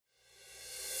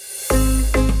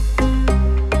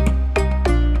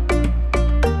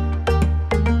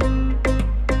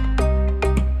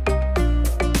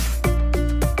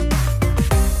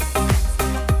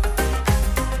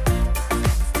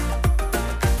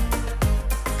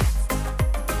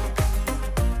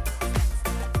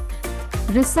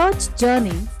Research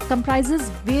journey comprises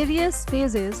various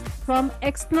phases from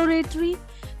exploratory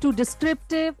to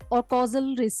descriptive or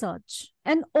causal research.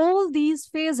 And all these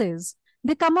phases,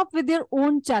 they come up with their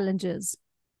own challenges,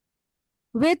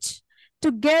 which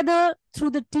together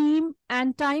through the team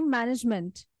and time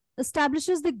management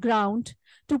establishes the ground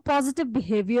to positive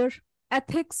behavior,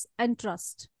 ethics, and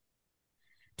trust.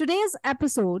 Today's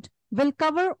episode will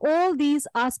cover all these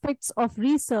aspects of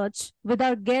research with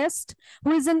our guest,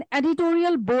 who is an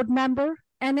editorial board member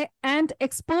and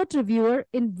expert reviewer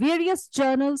in various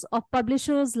journals of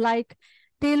publishers like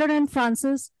Taylor and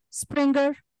Francis,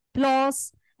 Springer,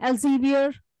 PLOS,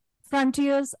 Elsevier,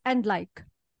 Frontiers, and like.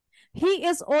 He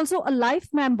is also a life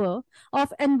member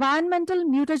of Environmental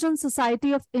Mutagen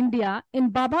Society of India in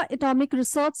Baba Atomic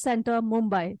Research Center,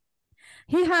 Mumbai.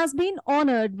 He has been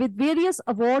honored with various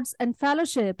awards and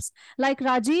fellowships like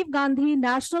Rajiv Gandhi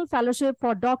National Fellowship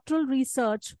for Doctoral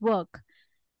Research Work.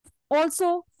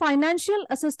 Also, financial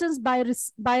assistance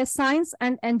by Science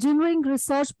and Engineering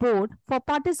Research Board for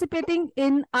participating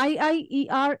in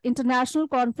IIER International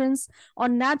Conference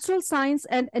on Natural Science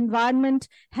and Environment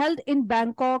held in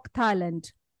Bangkok,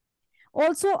 Thailand.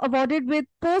 Also awarded with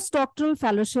postdoctoral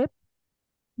fellowship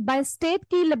by State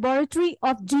Key Laboratory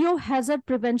of Geohazard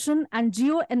Prevention and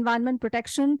Geo-Environment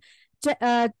Protection,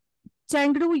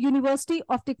 Chengdu University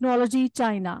of Technology,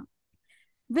 China.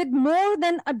 With more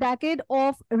than a decade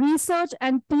of research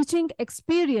and teaching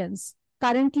experience,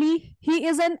 currently he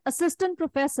is an assistant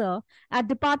professor at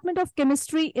Department of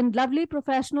Chemistry in Lovely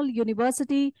Professional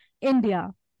University,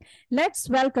 India. Let's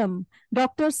welcome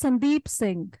Dr. Sandip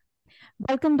Singh.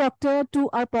 Welcome, Doctor, to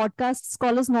our podcast,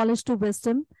 Scholars Knowledge to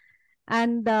Wisdom.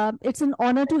 And it's an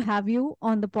honor to have you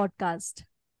on the podcast.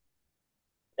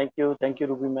 Thank you,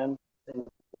 Ruby ma'am. Thank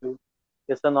you.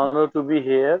 It's an honor to be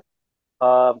here.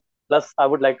 Plus, I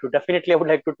would like to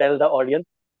tell the audience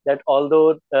that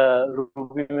although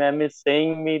Ruby ma'am is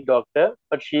saying me doctor,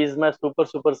 but she is my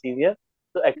super senior.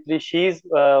 So actually, she's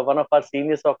one of our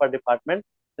seniors of our department,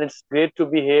 and it's great to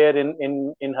be here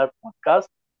in her podcast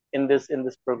in this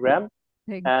program,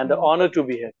 Thank and you. honor to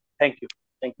be here. Thank you.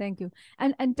 Thank you.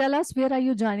 And tell us, where are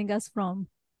you joining us from?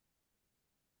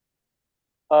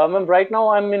 Ma'am, right now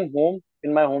I'm in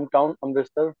my hometown,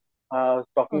 Amritsar,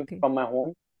 talking Okay. from my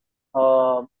home.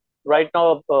 Uh, right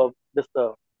now, this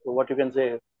what you can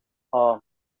say, uh,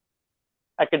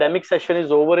 academic session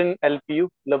is over in LPU,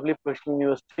 Lovely Professional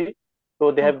University.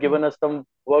 So they have Okay. given us some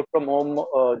work from home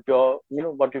job,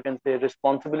 what you can say,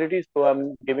 responsibilities. So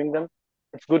I'm giving them.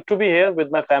 It's good to be here with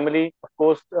my family. Of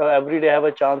course, every day I have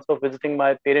a chance of visiting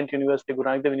my parent university, Guru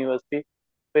Nanak Dev University,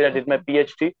 where I did my Okay.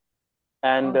 PhD,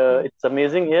 and Okay. it's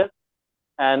amazing here.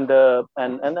 And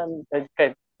I'm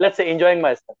let's say enjoying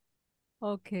myself.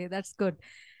 Okay. That's good.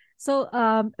 So,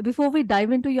 before we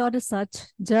dive into your research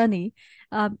journey,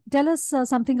 tell us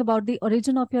something about the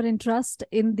origin of your interest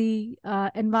in the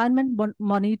environment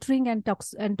monitoring and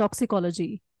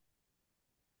toxicology.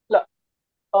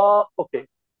 Okay.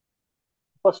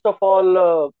 First of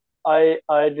all,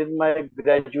 I did my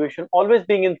graduation always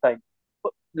being in science.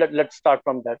 Let's start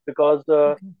from that because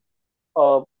Okay.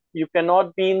 uh, you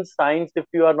cannot be in science if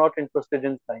you are not interested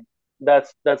in science.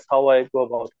 That's how I go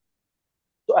about it.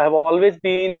 So I have always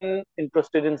been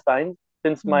interested in science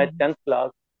since my Mhm. 10th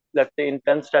class. Let's say in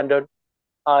 10th standard,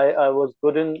 I was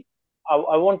good in.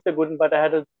 I won't say good in, but I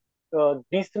had a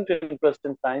decent interest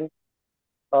in science.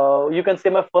 You can say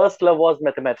my first love was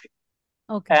mathematics,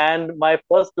 Okay. and my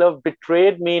first love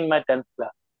betrayed me in my 10th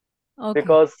class Okay.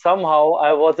 because somehow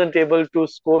I wasn't able to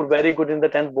score very good in the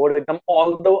 10th board exam,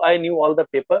 although I knew all the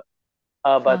paper.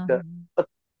 Uh, but, uh, Uh-huh. but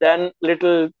then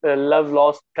little love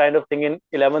lost kind of thing in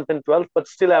 11th and 12th, but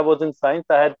still I was in science.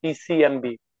 I had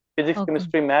PCMB, physics, Okay.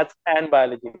 chemistry, maths, and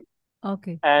biology.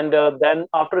 Okay. And then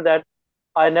after that,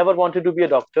 I never wanted to be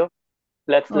a doctor.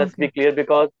 Let's be Okay. clear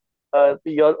because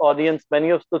your audience, many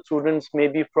of the students may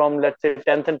be from let's say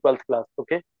 10th and 12th class.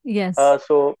 Okay, Yes.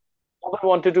 so I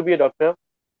wanted to be a doctor,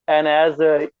 and as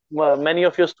many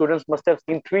of your students must have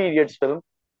seen Three Idiots film,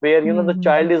 where the Mm-hmm.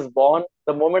 child is born,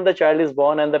 the moment the child is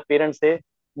born, and the parents say,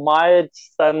 "My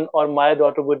son or my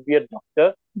daughter would be a doctor,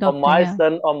 or Doctor, my yeah.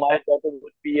 son or my daughter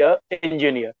would be a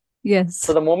engineer." So Yes.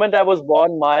 the moment I was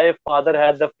born, my father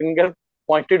had the finger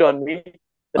pointed on me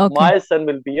that Okay. my son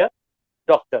will be a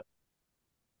doctor.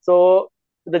 So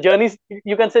the journey,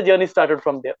 you can say, journey started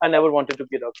from there. I never wanted to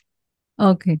be a doctor.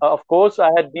 Okay. Of course, I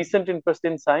had decent interest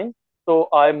in science, so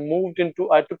I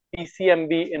took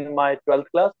PCMB in my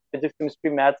 12th class, physics,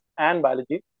 chemistry, maths, and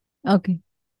biology, Okay.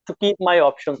 to keep my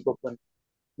options open.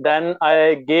 Then I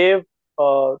gave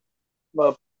uh,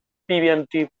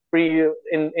 PVMT pre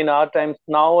in our times.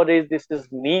 Nowadays, this is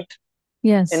NEET.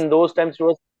 Yes. In those times, it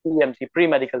was PMC,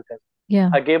 pre-medical test. Yeah.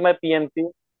 I gave my PMC.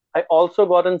 I also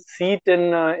got a seat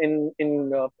in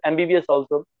MBBS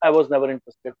also. I was never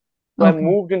interested. So I Okay.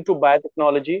 moved into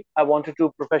biotechnology. I wanted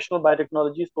to professional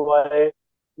biotechnology.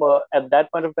 So at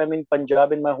that point of time in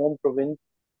Punjab, in my home province,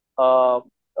 uh,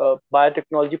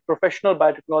 biotechnology, professional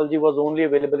biotechnology was only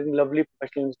available in Lovely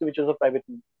Professional University, which was a private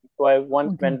university. So I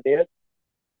once Okay. went there.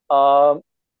 Um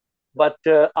but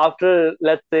after,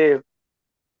 let's say,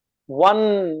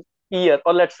 1 year,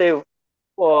 or let's say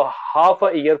half a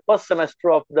year, first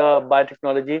semester of the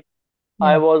biotechnology,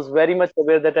 I Yeah. was very much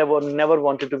aware that I would never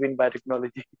wanted to be in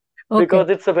biotechnology Okay. because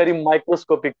it's a very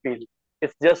microscopic field.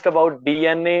 It's just about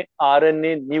DNA,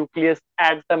 RNA, nucleus,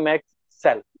 atom, X,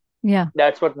 cell. Yeah.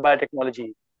 That's what biotechnology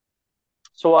is.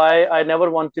 So I never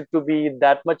wanted to be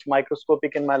that much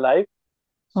microscopic in my life.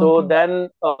 So Okay. then,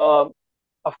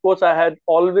 of course, I had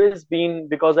always been,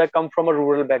 because I come from a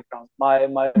rural background. My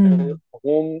Hmm.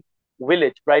 home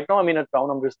village. Right now, I'm in a town,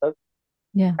 Amritsar.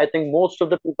 Yeah. I think most of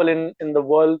the people in the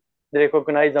world, they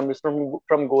recognize Amritsar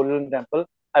from Golden Temple.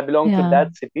 I belong to Yeah. that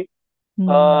city, Hmm.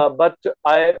 but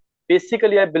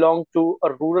I belong to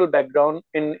a rural background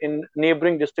in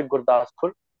neighboring district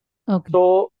Gurdaspur. Okay. So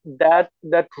that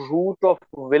root of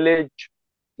village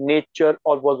nature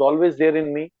was always there in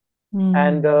me,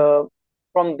 and Hmm.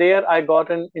 from there I got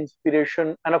an inspiration.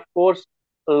 And of course,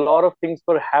 a lot of things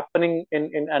were happening in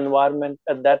environment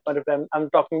at that point of time. I'm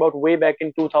talking about way back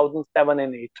in 2007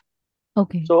 and 8.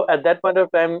 Okay. So at that point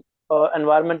of time,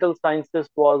 environmental sciences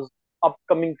was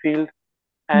upcoming field,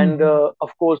 and Hmm.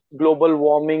 of course, global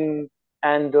warming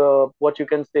and what you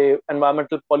can say,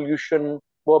 environmental pollution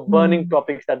were burning Hmm.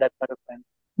 topics at that point of time.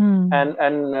 Hmm.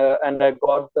 And I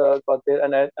got there,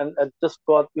 and I just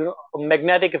got, a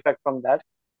magnetic effect from that,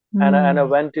 and I Hmm.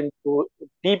 went into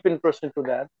deep interest into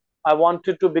that. I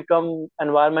wanted to become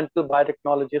environmental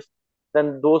biotechnologist. Then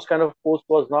those kind of post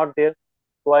was not there,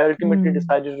 so I ultimately Hmm.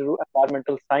 decided to do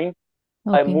environmental science.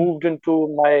 I Okay. moved into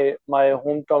my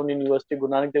hometown university,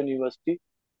 Guru Nanak Dev University.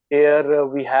 Here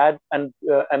we had an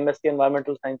MSc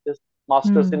Environmental Sciences,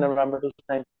 Masters in Hmm. Environmental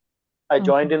Science. I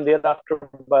joined Okay. in there after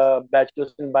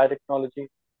bachelor's in biotechnology.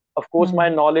 Of course, my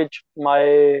Hmm. knowledge, my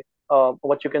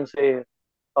what you can say,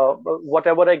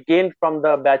 whatever I gained from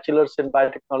the bachelor's in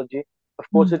biotechnology, of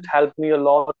course, it Hmm. helped me a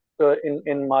lot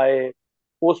in my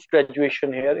post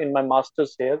graduation here, in my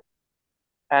master's here.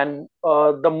 And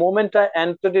the moment I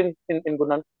entered in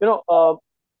Gunan,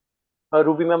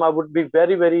 Ruby ma'am, I would be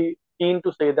very very keen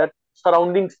to say that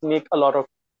surroundings make a lot of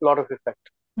effect.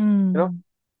 You know, Hmm.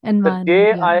 the Environment. day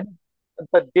Yeah. I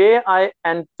the day I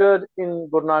entered in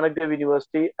Guru Nanak Dev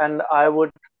University, and I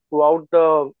would, throughout the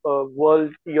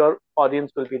world, your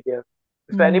audience will be there.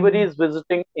 If anybody Hmm. is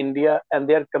visiting India and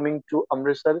they are coming to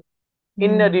Amritsar,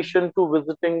 in Hmm. addition to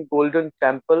visiting Golden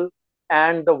Temple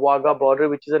and the Wagah border,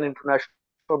 which is an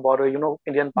international border,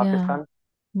 India and Pakistan,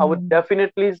 Yeah. I would Hmm.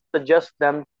 definitely suggest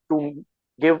them to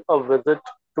give a visit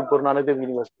to Guru Nanak Dev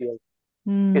University.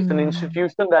 It's an Hmm.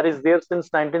 institution that is there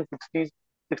since 1960s,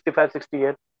 65,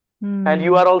 68, and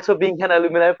you are Hmm. also being an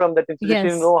alumni from that institution.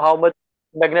 You Yes. know how much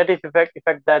magnetic effect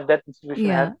that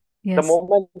institution had. Yeah. The Yes.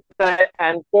 moment I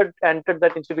entered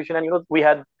that institution, and we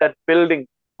had that building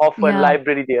of a Yeah.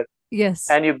 library there, Yes.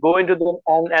 and you go into them,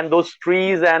 and those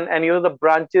trees, and the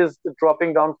branches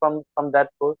dropping down from that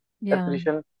Yeah.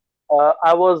 position.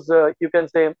 I was, you can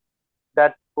say,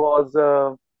 that was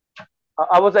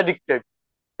I was addicted.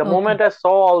 The Okay. moment I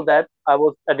saw all that, I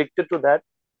was addicted to that,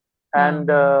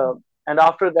 Yeah. and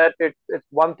after that, it's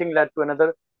one thing led to another,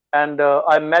 and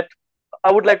I met.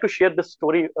 I would like to share this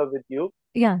story with you.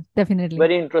 Yeah. Definitely.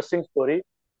 Very interesting story.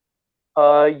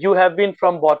 You have been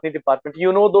from botany department.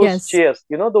 You know those Yes. chairs.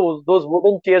 You know those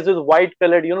wooden chairs with white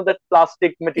colored. You know that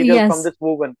plastic material from Yes. this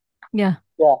woven. Yeah.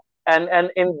 Yeah.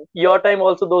 And in your time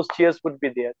also those chairs would be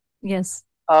there. Yes.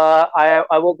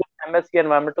 I was in MSc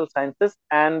Environmental Sciences,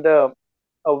 and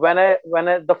when I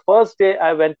the first day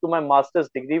I went to my master's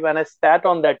degree, when I sat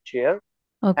on that chair,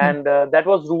 Okay. and that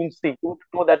was room C. You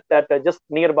know that just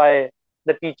nearby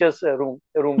the teacher's room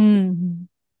C. Hmm.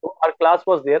 So our class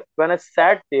was there. When I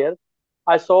sat there,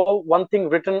 I saw one thing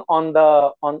written on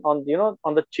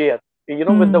the chair.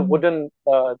 With the Hmm. wooden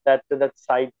that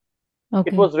side. It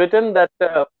Okay. was written that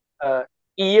uh,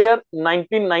 year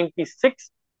 1996.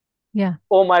 Yeah.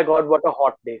 Oh my God, what a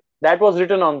hot day! That was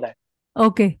written on that.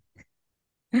 Okay.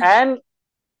 And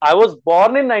I was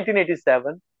born in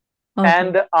 1987, Okay.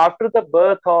 and after the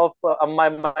birth of my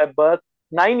birth,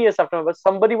 9 years after my birth,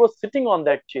 somebody was sitting on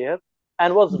that chair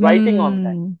and was writing on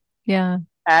that. Hmm. Yeah.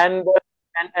 And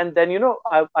then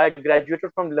I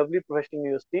graduated from lovely professional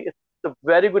university. It's a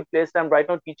very good place. I'm right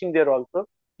now teaching there also,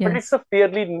 but it's Yes. a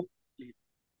fairly new place.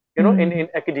 Hmm. in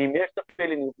academia, it's a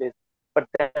fairly new place. But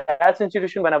that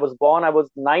institution, when I was born, I was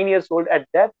 9 years old. At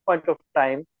that point of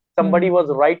time, somebody was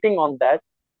Hmm. writing on that,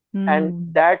 and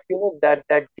Hmm.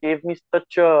 that gave me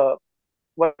such a,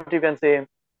 what you can say,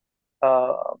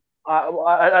 uh,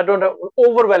 I don't know,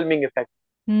 overwhelming effect.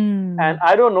 And Hmm.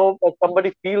 I don't know if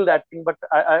somebody feel that thing, but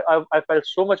I felt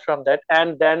so much from that.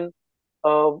 And then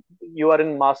you are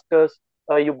in masters,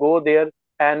 you go there,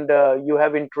 and you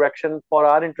have interaction. For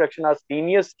our interaction, our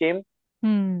seniors came,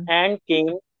 Hmm. and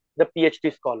came the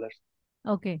PhD scholars.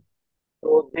 Okay.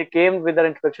 So they came with their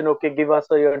introduction. Okay, give us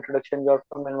your introduction. You're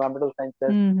from environmental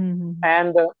sciences, Hmm. Hmm. Hmm.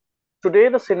 and today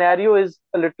the scenario is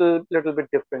a little bit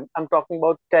different. I'm talking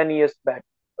about 10 years back,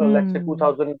 let's say Hmm.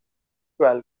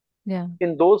 2012. Yeah.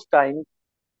 In those times,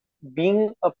 being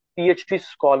a PhD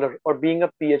scholar or being a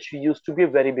PhD used to be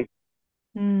very big.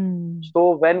 Hmm.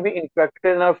 So when we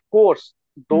interacted, and of course,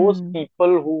 those Hmm.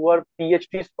 people who were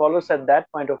PhD scholars at that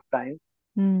point of time,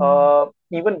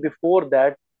 Hmm. even before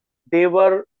that, they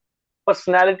were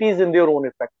personalities in their own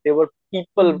effect. They were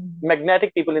people, Hmm.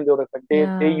 magnetic people in their own effect. They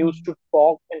Yeah. used to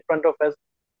talk in front of us,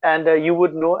 and you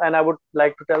would know. And I would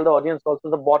like to tell the audience also,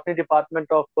 the botany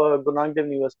department of Guru Nanak Dev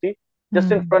University.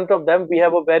 Just in Hmm. front of them, we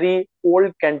have a very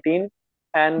old canteen,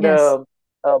 and Yes.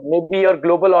 maybe your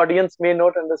global audience may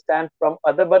not understand from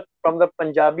other, but from the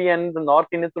Punjabi and the North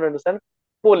Indians will understand.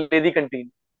 Pole the canteen.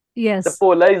 The Yes.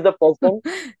 Pola is the person,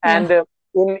 Yeah. and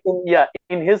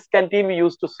in his canteen we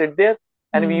used to sit there,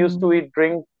 and we used to Hmm. eat,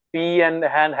 drink tea, and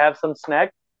have some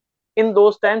snack. In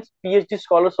those times, PhD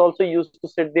scholars also used to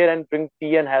sit there and drink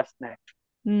tea and have snacks.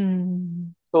 Hmm.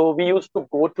 So we used to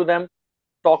go to them,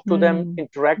 talk to them, Hmm.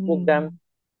 interact with them,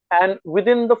 Hmm. and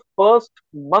within the first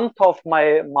month of my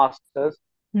masters,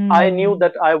 I knew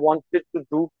that Hmm. I wanted to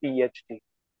do PhD.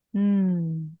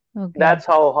 Hmm. Okay. That's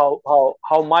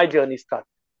how my journey started.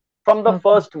 From the Okay.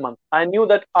 first month, I knew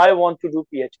that I want to do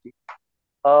PhD.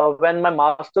 When my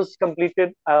masters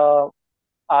completed,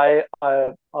 I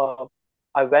I uh,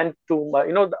 I went to my,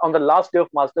 on the last day of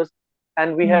masters,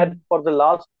 and we had Hmm. for the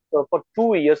last for 2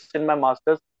 years in my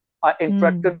masters, I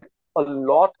interacted Hmm. a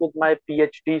lot with my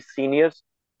PhD seniors,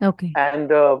 Okay.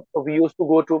 and we used to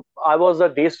go to. I was a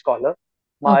day scholar.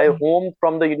 My Okay. home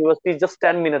from the university is just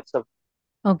 10 minutes away,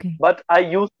 Okay. but I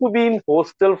used to be in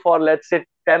hostel for, let's say,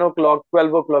 10 o'clock,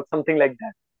 12 o'clock, something like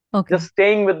that, just Okay.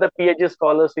 staying with the PhD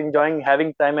scholars, enjoying having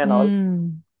time and all. Hmm.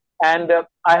 And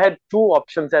I had two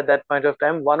options at that point of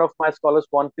time. One of my scholars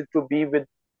wanted to be with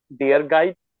their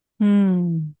guide,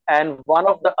 Hmm. and one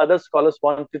of the other scholars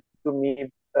wanted me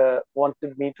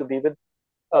to be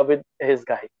with his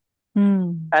guide.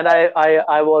 Hmm. And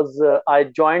I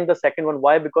joined the second one.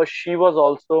 Why? Because she was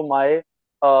also my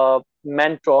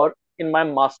mentor in my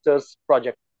master's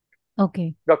project.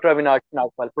 Okay. Dr. Avinash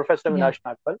Nagpal, Professor Yeah. Avinash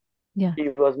Nagpal. Yeah. He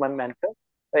was my mentor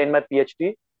in my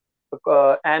PhD,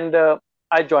 and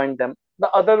I joined them. The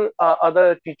other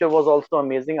teacher was also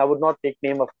amazing. I would not take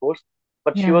name, of course,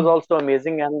 but she Yeah. was also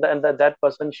amazing. And that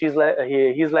person, he's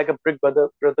like a big brother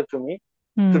to me.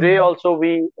 Today Hmm. also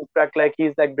we interact like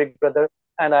he's like big brother,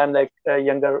 and I'm like a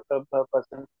younger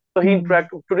person. So he Hmm.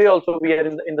 interact today also. We are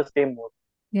in the same mode.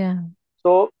 Yeah.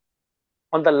 So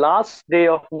on the last day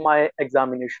of my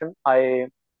examination, I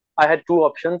had two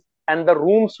options, and the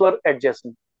rooms were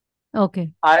adjacent. Okay.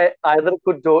 I either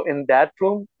could go in that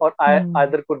room, or I Hmm.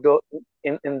 either could go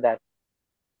in that.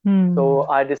 So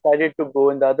Hmm. I decided to go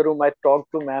in the other room. I talked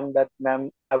to ma'am that, ma'am,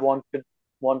 I want to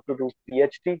do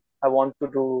PhD. I want to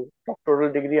do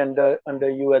doctoral degree under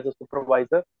you as a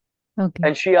supervisor. Okay.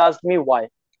 And she asked me why.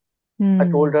 I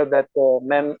told Hmm. her that,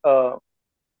 ma'am,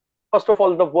 first of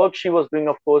all, the work she was doing,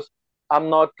 of course, I'm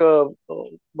not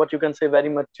what you can say, very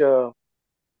much uh,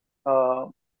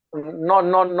 not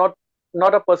not not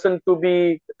not a person to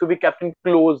be kept in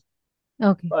close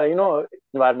Okay.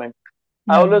 environment.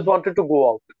 I always Hmm. wanted to go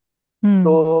out. Hmm.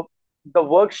 So the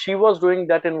work she was doing,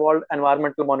 that involved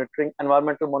environmental monitoring.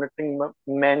 Environmental monitoring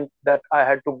meant that I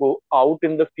had to go out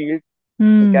in the field,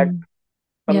 get Hmm.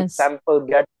 some Yes. sample,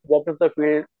 get to the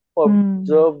field, Hmm.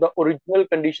 observe the original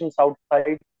conditions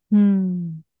outside, Hmm.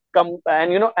 come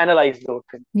and analyze those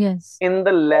things. Yes. In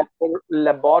the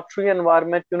laboratory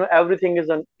environment, everything is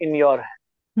in your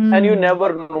hand, and you Hmm. never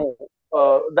know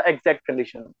the exact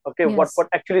condition. Okay, what Yes.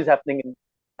 actually is happening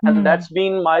and that's Hmm.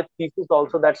 been my thesis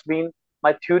also. That's been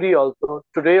my theory also.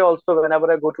 Today also,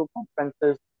 whenever I go to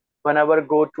conferences, whenever I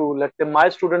go to, let's say, my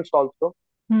students also.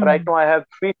 Right Hmm. now, I have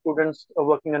three students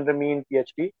working under me in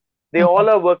PhD. They all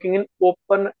Okay. are working in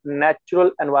open,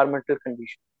 natural environmental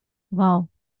conditions, Wow.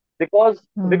 because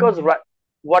Hmm.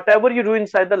 whatever you do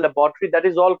inside the laboratory, that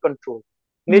is all controlled.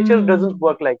 Nature doesn't Hmm.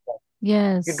 work like that. You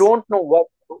Yes. don't know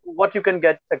what you can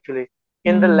get actually.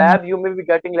 In the Hmm. lab, you may be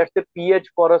getting, let's say, pH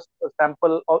for a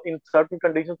sample, or in certain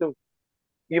conditions,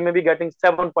 you may be getting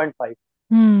 7.5.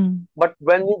 Hmm. But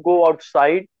when you go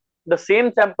outside, the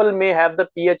same sample may have the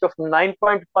pH of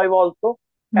 9.5 also,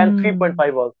 and Hmm.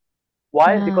 3.5 also.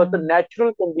 Why? Because Yeah. the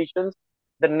natural conditions,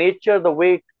 the nature, the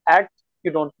way it acts,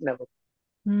 you don't never.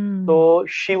 Hmm. So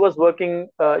she was working.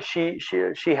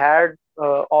 She had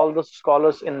all the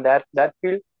scholars in that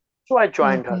field. So I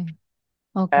joined her, Okay.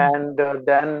 Okay. and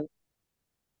then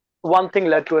one thing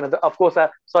led to another. Of course,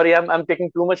 sorry, I'm taking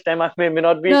too much time. I may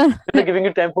not be No, giving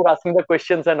you time for asking the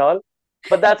questions and all.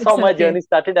 But that's how it's my okay. journey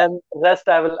started, and rest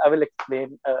I will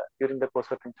explain during the course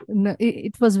of interview. No,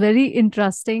 it was very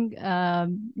interesting. I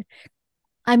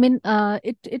mean,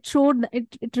 it showed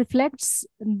it reflects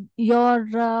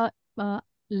your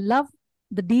love,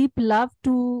 the deep love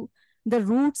to the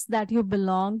roots that you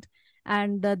belonged,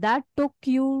 and that took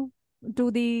you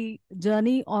to the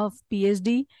journey of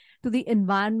PhD, to the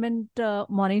environment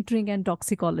monitoring and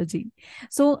toxicology.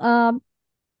 So,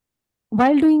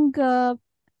 while doing the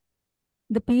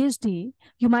PhD,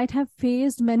 you might have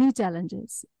faced many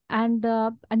challenges, and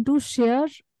to share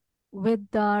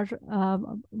with us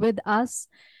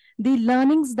the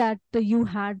learnings that you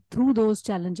had through those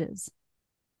challenges.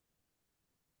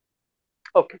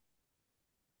 Okay.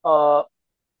 Uh,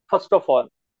 First of all,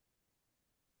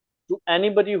 to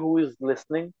anybody who is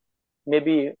listening,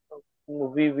 maybe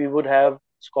we would have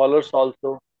scholars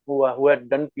also who had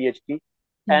done PhD,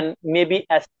 Yeah, and maybe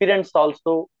aspirants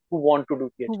also who want to do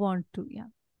who PhD. want to? Yeah.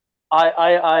 I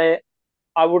I I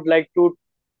I would like to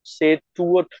say two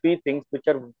or three things which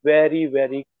are very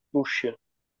very crucial.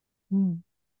 Hmm.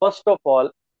 First of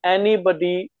all,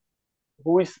 anybody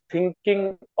who is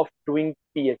thinking of doing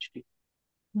PhD,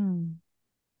 Hmm.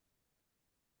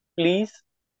 please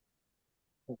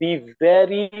be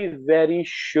very very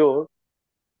sure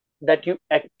that you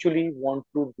actually want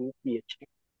to do PhD.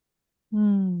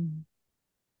 Hmm.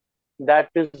 That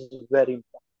is very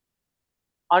important.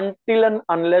 Until and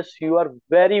unless you are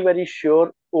very very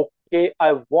sure, okay,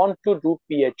 I want to do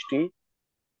PhD,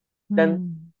 then Hmm.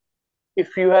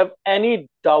 if you have any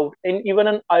doubt, and even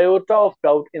an iota of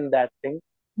doubt in that thing,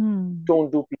 Hmm.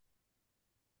 don't do PhD.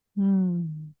 Hmm.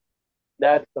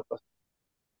 That's the first.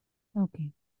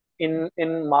 Okay.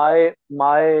 In my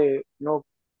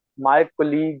my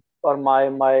colleagues or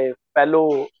my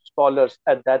fellow scholars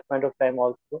at that point of time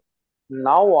also,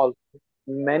 now also,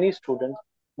 many students,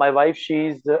 my wife,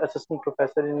 she's the assistant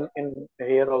professor in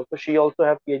here also, she also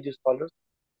have PhD scholars.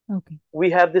 Okay. We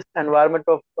have this environment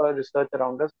of research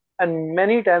around us, and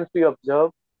many times we observe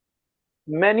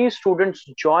many students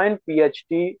join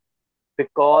PhD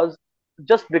because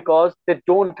just because they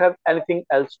don't have anything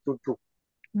else to do.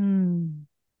 Hmm.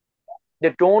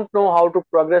 They don't know how to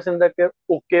progress in the care.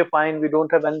 Okay, fine, we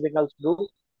don't have anything else to do.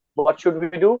 What should we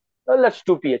do? Let's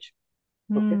do PhD.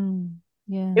 Okay. Hmm.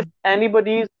 Yeah. If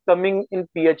anybody is coming in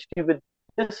PhD with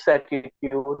this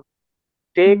attitude,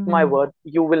 take my Hmm. word,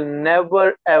 you will never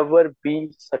ever be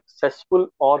successful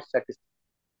or satisfied.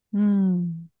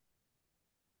 Hmm.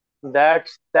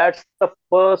 That's the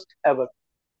first ever.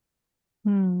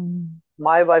 Hmm.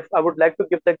 My wife, I would like to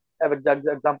give the exact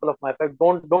example of my wife.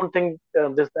 Don't think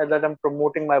this that I'm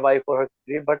promoting my wife or her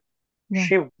career, but Yeah.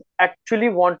 she actually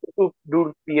wanted to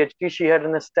do PhD. She had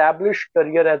an established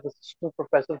career as assistant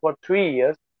professor for 3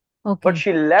 years, but Okay.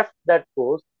 she left that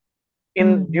post. In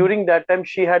Hmm. during that time,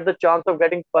 she had the chance of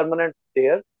getting permanent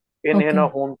there in her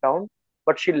Okay. hometown,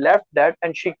 but she left that,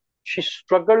 and she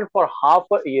struggled for half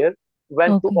a year.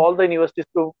 Went to Okay. all the universities,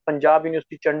 to Punjab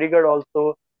University, Chandigarh also,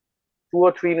 two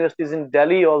or three universities in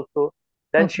Delhi also.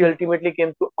 Then she Okay. ultimately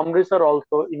came to Amritsar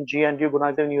also in GNU Guru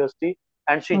Nanak Dev University,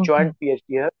 and she Okay. joined PhD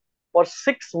here. For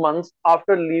 6 months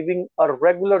after leaving a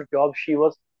regular job, she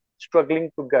was struggling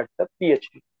to get the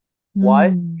PhD. Why?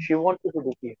 Hmm. She wanted to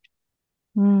do PhD.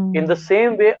 In the Hmm.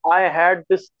 same way, I had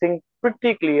this thing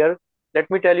pretty clear. Let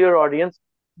me tell your audience,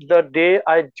 the day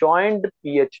I joined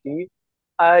PhD,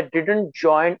 I didn't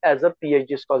join as a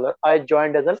PhD scholar. I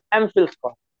joined as an MPhil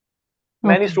scholar.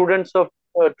 Many Okay. students of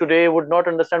today would not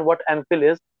understand what MPhil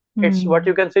is. It's what Hmm.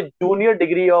 you can say junior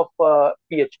degree of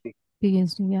PhD,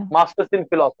 PhD. Yeah. Masters in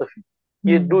Philosophy.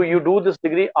 Hmm. You do this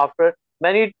degree after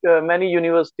many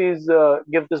universities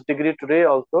give this degree today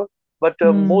also, but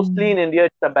mostly Hmm. in India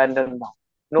it's abandoned now.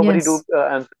 Nobody do Yes.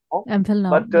 MPhil now. MPhil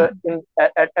now. But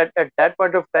Yeah. at that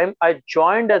point of time, I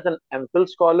joined as an MPhil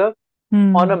scholar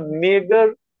on a Hmm. meager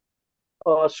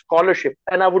scholarship,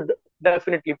 and I would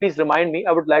definitely, please remind me,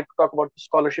 I would like to talk about the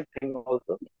scholarship thing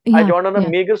also. I Yeah. joined on a Yeah.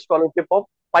 meager scholarship of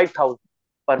 5,000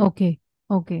 per month Okay.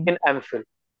 Okay. in MPhil,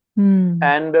 Hmm.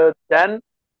 and then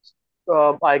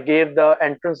I gave the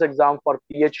entrance exam for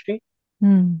PhD.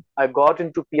 Hmm. I got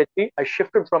into PhD. I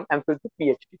shifted from MPhil to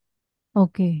PhD.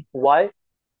 Okay. Why?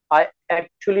 I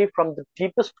actually, from the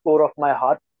deepest core of my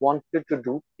heart, wanted to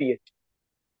do PhD.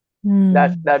 Hmm.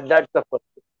 That's the first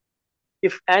thing.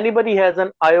 If anybody has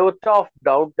an iota of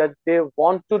doubt that they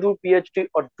want to do PhD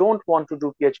or don't want to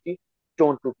do PhD,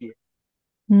 don't do PhD.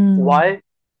 Hmm. Why?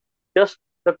 Just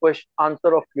the question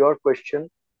answer of your question.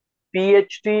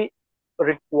 PhD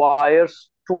requires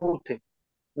two things.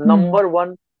 Hmm. Number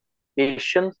one,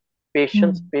 patience,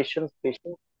 patience, Hmm. patience,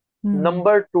 patience. Hmm.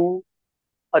 Number two,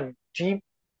 a deep,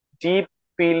 deep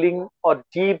feeling or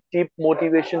deep, deep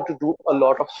motivation to do a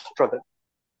lot of struggle.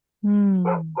 Hmm.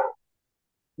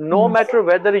 No Yes. matter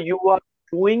whether you are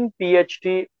doing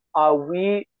PhD,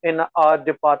 we in our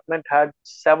department had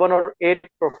 7 or 8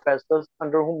 professors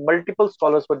under whom multiple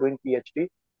scholars were doing PhD.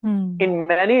 Hmm. In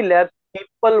many labs,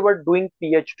 people were doing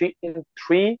PhD in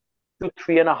 3 to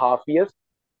 3.5 years.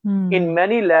 In Hmm.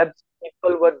 many labs,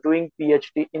 people were doing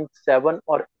PhD in 7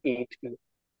 or 8 years.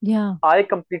 Yeah. I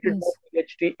completed my Yes.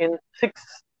 PhD in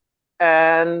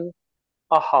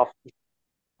 6.5 years.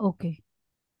 Okay.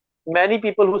 Many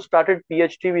people who started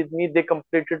PhD with me, they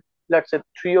completed, let's say,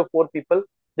 3 or 4 people,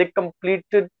 they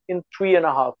completed in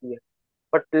 3.5 years.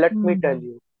 But let me tell Hmm.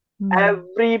 you, Hmm.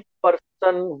 every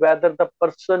person, whether the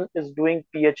person is doing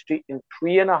PhD in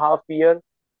 3.5 years,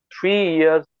 3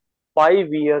 years,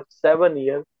 5 years, 7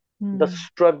 years, the Hmm.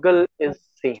 struggle is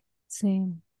same.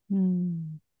 Same.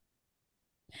 Hmm.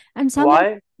 And some of,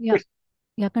 Why? yeah, It's,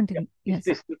 yeah, yeah, continue. Yes.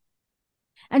 it's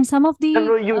And some of no, the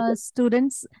no, you,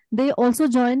 students, they also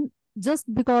join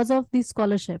just because of the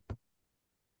scholarship.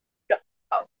 yeah,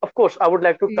 of course, I would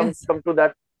like to Yes. come to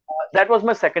that. That was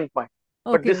my second point.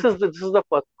 But Okay. Okay. this is the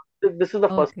first. This is the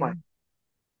first Okay. point.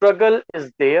 Struggle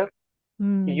is there.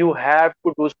 You Hmm. have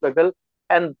to do struggle,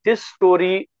 and this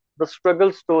story, the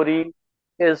struggle story,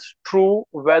 is true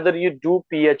whether you do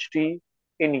PhD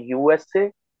in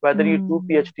USA, whether you do Hmm.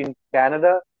 PhD in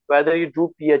Canada, whether you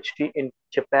do PhD in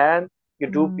Japan, you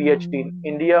do PhD in Hmm.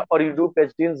 India, or you do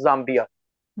PhD in Zambia.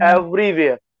 Hmm.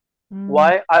 Everywhere. Hmm.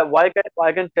 Why can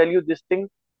I tell you this thing?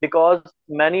 Because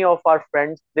many of our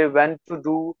friends, they went to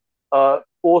do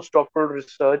postdoctoral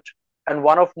research, and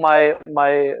one of my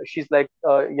she's like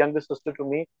younger sister to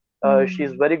me.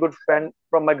 She's Hmm. very good friend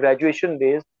from my graduation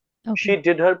days. She Okay.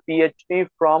 did her PhD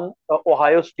from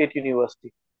Ohio State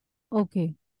University,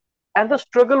 Okay. and the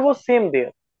struggle was same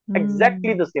there,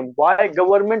 exactly the Hmm. same. Why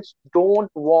governments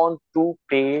don't want to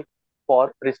pay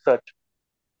for research?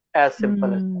 As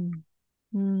simple as that.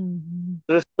 Hmm. Hmm.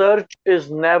 Research is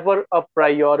never a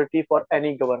priority for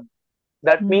any government.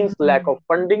 That means lack Hmm. of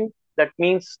funding. That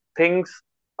means things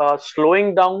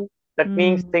slowing down. That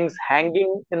means Hmm. things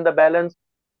hanging in the balance.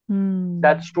 Hmm.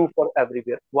 That's true for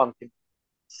everywhere. One thing.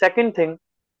 Second thing,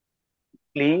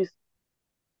 please,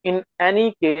 in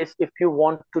any case, if you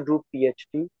want to do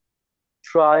PhD,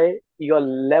 try your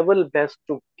level best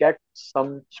to get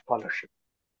some scholarship.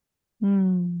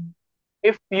 Hmm.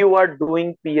 If you are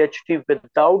doing PhD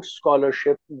without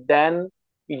scholarship, then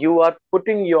you are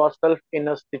putting yourself in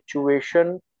a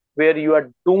situation where you are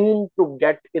doomed to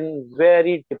get in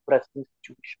very depressing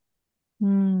situation.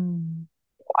 Hmm.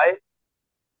 Why?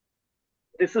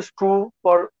 This is true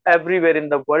for everywhere in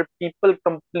the world. People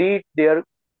complete their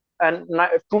and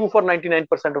true for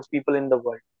 99% of people in the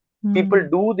world. People Hmm.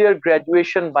 do their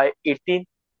graduation by 18,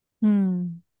 Hmm.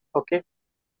 okay?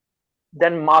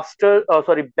 Then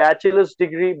bachelor's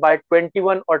degree by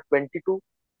 21 or 22,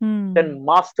 Hmm. then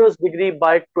master's degree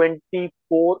by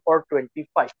 24 or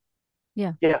 25.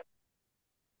 Yeah. Yeah,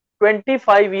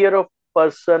 25 year of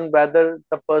person, whether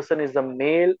the person is a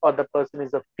male or the person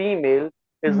is a female,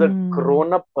 is a Hmm.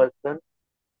 grown up person,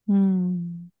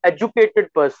 Hmm.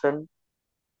 educated person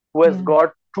who has Yeah.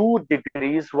 got 2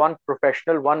 degrees, one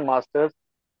professional, one master's.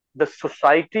 The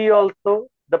society also,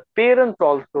 the parents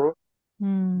also,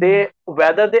 Hmm. they,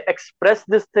 whether they express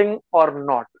this thing or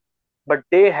not, but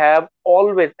they have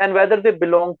always, and whether they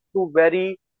belong to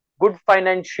very good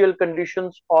financial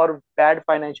conditions or bad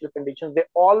financial conditions, they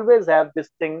always have this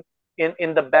thing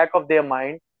in the back of their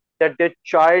mind that their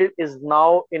child is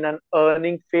now in an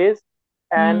earning phase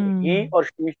and he Hmm. or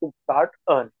she should start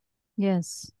earning.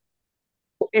 Yes.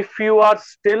 So if you are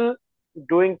still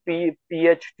doing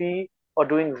PhD or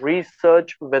doing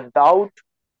research without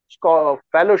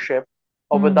fellowship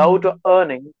or without Hmm.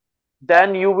 earning,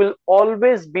 then you will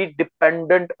always be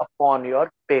dependent upon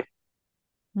your parents,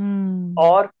 Hmm.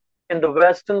 or in the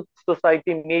Western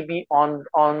society, maybe on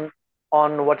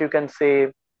what you can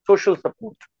say, social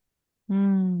support.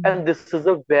 Hmm. And this is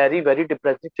a very, very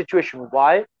depressing situation.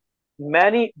 Why?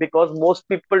 Many, because most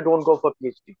people don't go for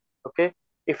PhD. Okay.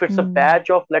 If it's a Hmm. batch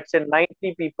of, let's say,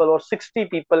 90 people or 60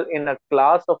 people in a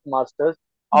class of masters,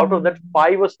 out of that Hmm.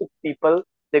 5 or 6 people,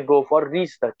 they go for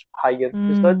research, higher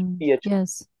research, Hmm. PhD.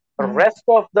 Yes. Yeah. Rest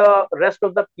of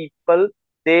the people,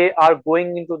 they are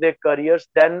going into their careers.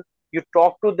 Then you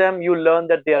talk to them, you learn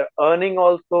that they are earning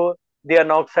also, they are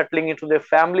now settling into their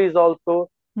families also.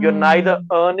 You're neither Hmm.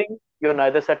 earning, you're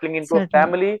neither settling into a Certainly.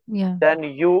 family. Yeah. Then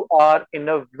you are in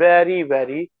a very,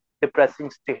 very depressing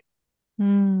state.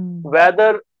 Hmm.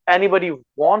 Whether anybody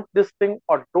want this thing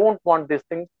or don't want this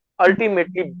thing,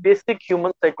 ultimately Hmm. basic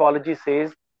human psychology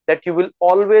says that you will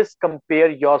always compare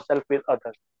yourself with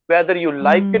others, whether you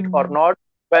like it or Hmm. not,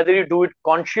 whether you do it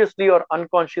consciously or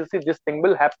unconsciously, this thing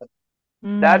will happen.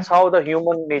 Hmm. That's how the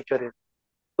human nature is.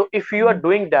 So if you are Hmm.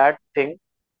 doing that thing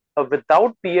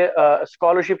without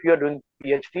scholarship, you are doing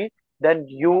PhD, then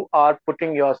you are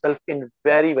putting yourself in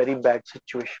very, very bad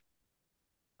situation.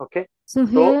 Okay. So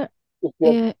So here, if you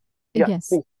are, uh, yeah, yes.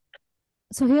 please.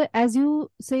 So here, as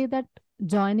you say that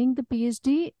joining the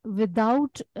PhD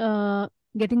without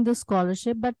getting the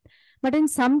scholarship, but in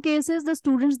some cases the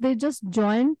students they just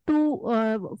join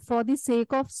to for the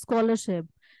sake of scholarship.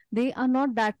 They are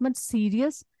not that much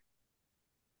serious,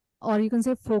 or you can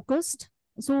say focused.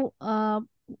 So,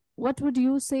 what would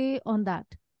you say on that?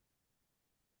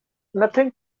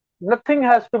 Nothing, nothing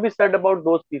has to be said about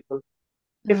those people.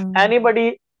 If Um,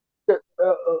 anybody,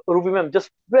 Ruby ma'am, just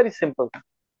very simple.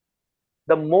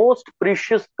 The most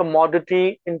precious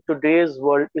commodity in today's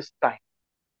world is time.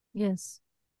 yes.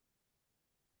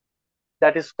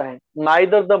 That is time.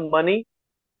 Neither the money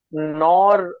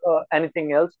nor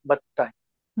anything else, but time.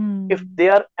 If Hmm. they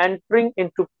are entering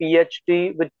into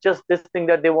PhD with just this thing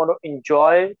that they want to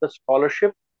enjoy the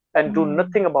scholarship and do Hmm.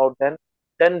 nothing about them,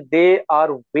 then they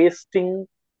are wasting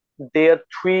their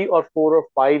 3 or 4 or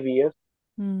 5 years.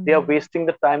 They are Hmm. wasting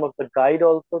the time of the guide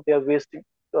also. They are wasting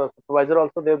supervisor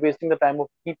also. They are wasting the time of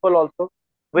people also,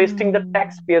 wasting the Hmm.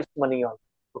 taxpayers' money also.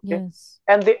 Okay, Yes.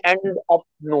 and they end up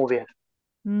nowhere.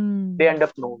 They Hmm. end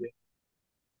up nowhere.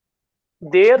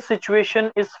 Their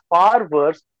situation is far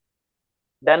worse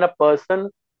than a person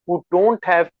who don't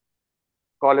have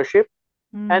scholarship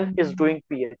and is Hmm. doing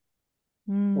PhD.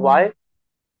 Hmm. Why?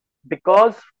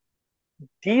 Because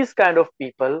these kind of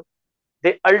people,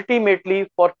 they ultimately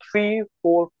for 3,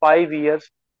 4, 5 years,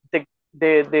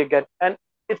 they get, and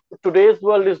today's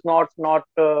world is not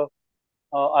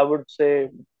I would say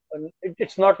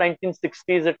it's not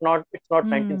 1960s. It's not Hmm.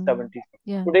 1970s.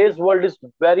 Yeah. Today's world is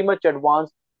very much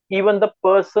advanced. Even the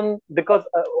person, because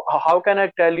how can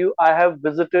I tell you? I have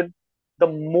visited the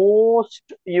most,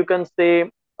 you can say,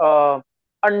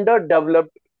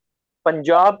 underdeveloped.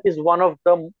 Punjab is one of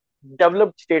the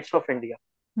developed states of India,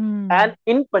 and Hmm.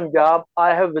 in Punjab,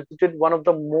 I have visited one of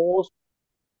the most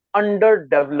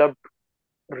underdeveloped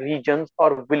regions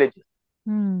or villages,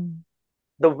 Hmm.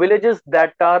 the villages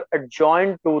that are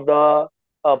adjoined to the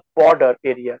border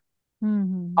area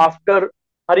Hmm. after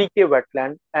Harike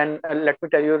wetland. And let me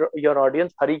tell you, your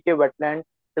audience, Harike wetland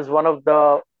is one of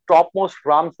the topmost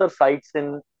Ramsar sites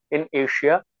in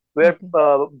Asia, where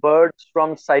Okay. birds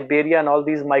from Siberia and all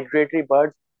these migratory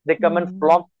birds, they come and Hmm.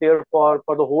 flock there for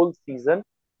the whole season.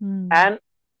 Hmm. And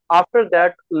after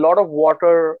that, a lot of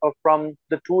water from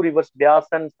the two rivers, Beas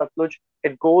and Satluj,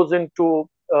 it goes into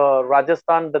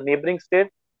Rajasthan, the neighboring state.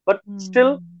 But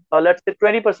still, Hmm. let's say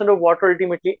 20% of water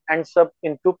ultimately ends up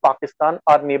into Pakistan,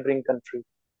 our neighboring country.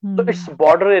 So it's Hmm.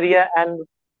 border area, and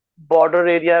border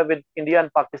area with India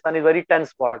and Pakistan is very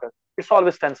tense border. It's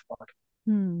always tense border.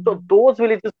 So Hmm. those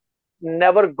villages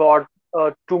never got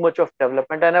too much of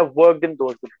development, and I've worked in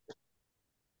those villages.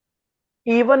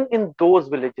 Even in those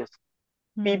villages,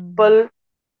 Hmm. people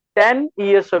 10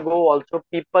 years ago also,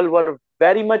 people were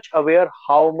very much aware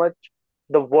how much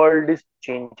the world is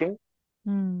changing,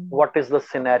 Hmm. what is the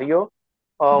scenario,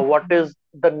 what Hmm. is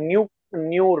the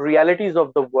new realities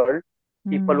of the world.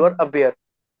 People were Hmm. aware,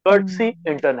 Hmm. courtesy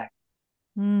internet.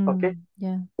 Okay, Hmm.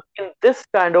 Yeah. in this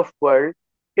kind of world,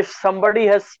 if somebody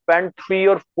has spent 3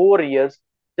 or 4 years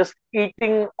just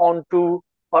eating onto,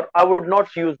 or I would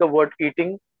not use the word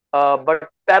eating, but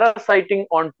parasiting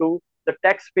onto the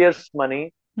taxpayers'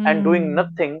 money and doing Hmm.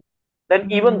 nothing, then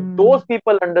even Hmm. those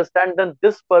people understand that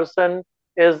this person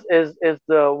is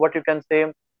what you can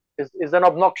say is an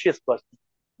obnoxious person.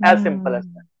 As simple as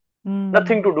Hmm. that.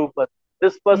 Nothing to Hmm. do person.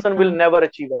 This person will Yeah. never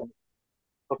achieve anything.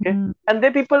 Okay, Hmm. and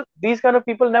these kind of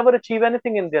people never achieve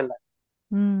anything in their life.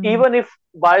 Hmm. Even if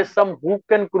by some hook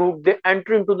and crook they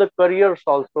enter into the careers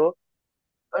also,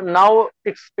 now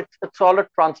it's all a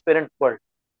transparent world.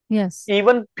 Yes.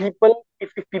 Even people,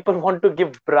 if people want to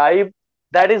give bribe,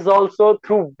 that is also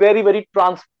through very, very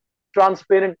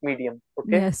transparent medium.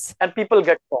 Okay, Yes. and people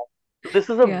get caught. This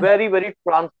is a Yeah. very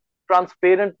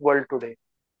transparent world today.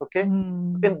 Okay,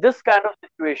 Mm. in this kind of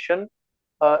situation,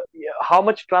 how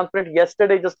much transparent?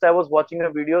 Yesterday, just I was watching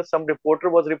a video. Some reporter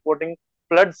was reporting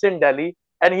floods in Delhi,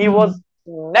 and he was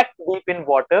Mm. neck deep in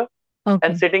water and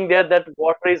Okay. sitting there. That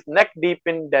water is neck deep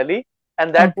in Delhi,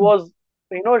 and that Okay. was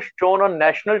shown on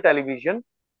national television.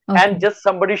 And Okay. just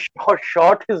somebody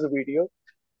shot his video.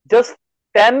 Just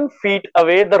 10 feet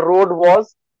away, the road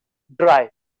was dry.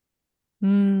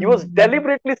 He was Mm.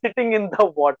 deliberately sitting in the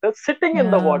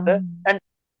Yeah. water, and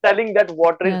telling that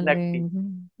water is neck deep.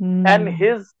 Telling. And Mm.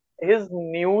 his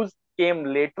news came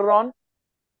later on,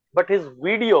 but his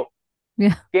video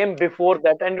Yeah. came before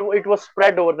that, and it was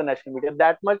spread over the national media.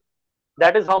 That much,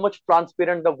 that is how much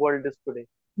transparent the world is today.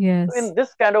 So Yes. in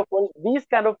this kind of world, these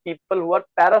kind of people who are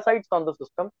parasites on the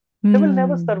system, they will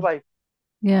never Mm. survive.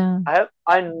 Yeah.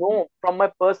 I know from my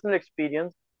personal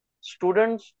experience,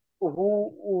 students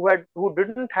who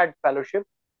didn't had fellowship,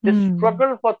 they Mm.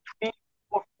 struggled for 3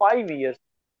 or 5 years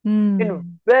in Mm.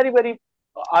 very.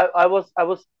 I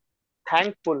was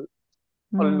thankful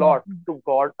a Mm. lot to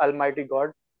God, Almighty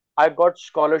God. I got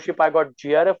scholarship. I got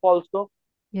GRF also.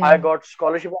 I Yeah. got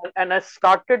scholarship, and I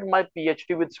started my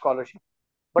PhD with scholarship.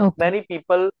 But Okay. many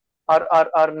people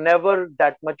are never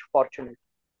that much fortunate.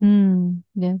 Mm.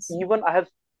 Yes. Even I have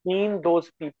seen those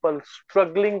people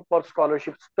struggling for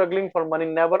scholarship, struggling for money,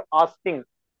 never asking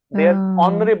their Oh.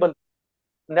 honorable,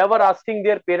 never asking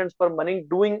their parents for money,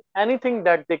 doing anything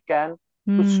that they can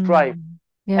to strive.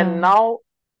 Mm. And Yeah. now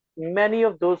many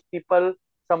of those people,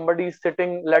 somebody is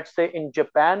sitting, let's say, in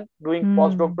Japan doing Mm.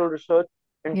 postdoctoral research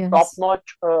in Yes.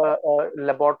 top-notch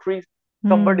laboratories.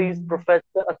 Somebody is Mm.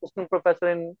 professor, assistant professor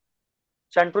in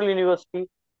Central University.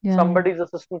 Yeah. Somebody is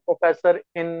assistant professor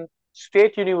in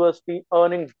State University,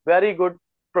 earning very good,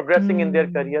 progressing in their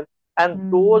Mm. career.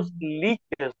 And those Mm.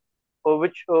 leeches,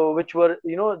 which were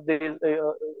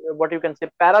what you can say,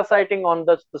 parasiting on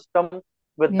the system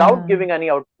without Yeah. giving any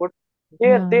output,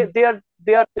 they are Yeah. they they are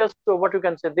they are just what you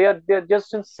can say, they are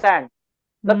just in sand,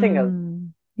 nothing else,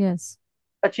 Mm. Yes.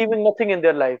 achieving nothing in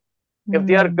their life. If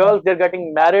they are Mm. girls, they're getting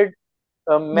married,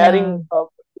 marrying. Yeah.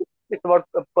 It's about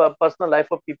personal life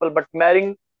of people, but marrying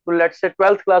to, let's say,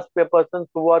 12th class persons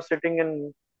who are sitting in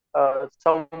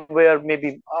somewhere, maybe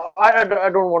I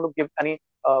don't want to give any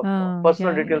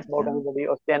personal Yeah. details Yeah. about Yeah. anybody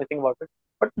or say anything about it,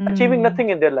 but achieving Mm. nothing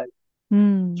in their life.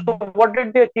 So Mm. what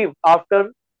did they achieve after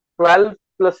 12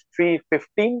 plus 3,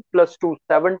 15 plus 2,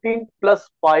 17 plus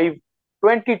 5,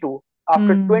 22?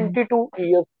 After Mm. 22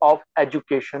 years of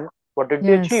education, what did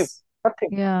they achieve? Yes.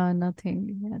 Nothing. Yeah. Nothing.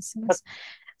 Yes. Yes.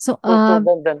 So,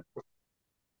 So then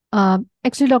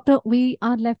actually, doctor, we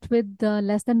are left with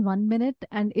less than 1 minute,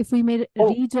 and if we may oh,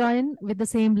 rejoin with the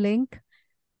same link.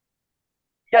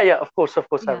 yeah, of course,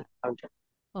 Yeah. I will.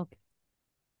 Okay.